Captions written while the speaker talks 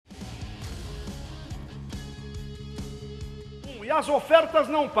E as ofertas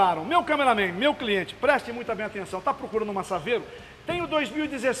não param. Meu cameraman, meu cliente, preste muita bem atenção. Está procurando uma Saveiro? Tenho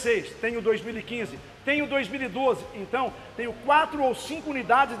 2016, tenho 2015, tenho 2012. Então, tenho 4 ou 5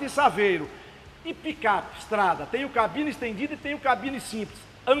 unidades de Saveiro. E picape, estrada. Tenho cabine estendida e tenho cabine simples.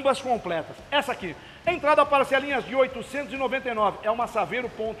 Ambas completas. Essa aqui. Entrada parcelinhas de 899. É uma Saveiro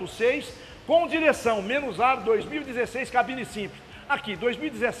ponto 6 com direção, menos ar, 2016, cabine simples. Aqui,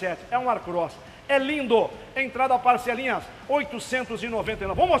 2017, é um Arcross. É lindo. Entrada parcelinhas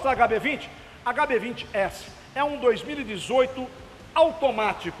 899. Vamos mostrar a HB20? HB20S. É um 2018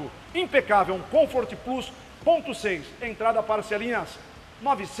 automático. Impecável. Um Comfort Plus ponto 6. Entrada parcelinhas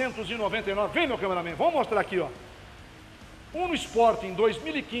 999. Vem, meu cameraman. Vamos mostrar aqui, ó. Uno Sport em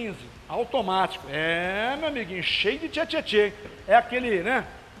 2015, automático. É, meu amiguinho, cheio de tchê-tchê-tchê. É aquele, né?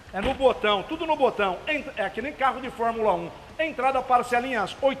 É no botão, tudo no botão. É que nem carro de Fórmula 1. Entrada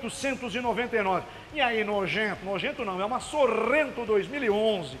parcelinhas 899. E aí, nojento? Nojento não, é uma Sorrento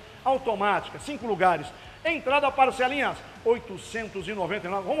 2011, automática, 5 lugares. Entrada parcelinhas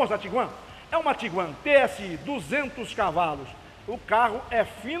 899. Vamos mostrar a Tiguan? É uma Tiguan TSI, 200 cavalos. O carro é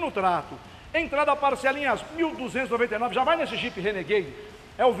fino trato. Entrada parcelinhas 1.299. Já vai nesse Jeep Renegade.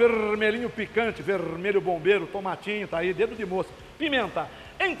 É o vermelhinho picante, vermelho bombeiro, tomatinho, tá aí, dedo de moça. Pimenta.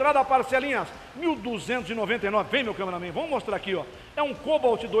 Entrada parcelinhas 1.299. Vem, meu cameraman, vamos mostrar aqui, ó. É um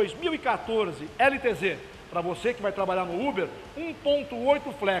Cobalt 2014 LTZ. Para você que vai trabalhar no Uber,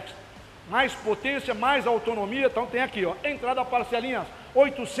 1.8 Flex. Mais potência, mais autonomia. Então tem aqui, ó. Entrada parcelinhas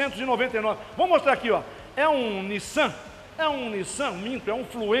 899. Vamos mostrar aqui, ó. É um Nissan. É um Nissan, minto, é um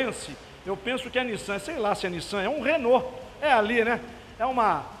Fluence. Eu penso que é Nissan, sei lá se é Nissan, é um Renault. É ali, né? É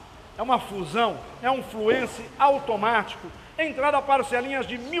uma fusão, é um Fluence automático. Entrada parcelinhas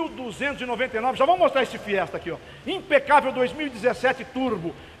de 1.299. Já vamos mostrar esse Fiesta aqui, ó. Impecável 2017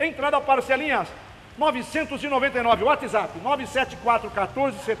 Turbo. Entrada parcelinhas 999. WhatsApp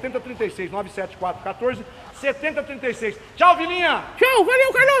 97414 7036. 97414 7036. Tchau, Vilinha. Tchau,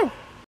 valeu, Carlão.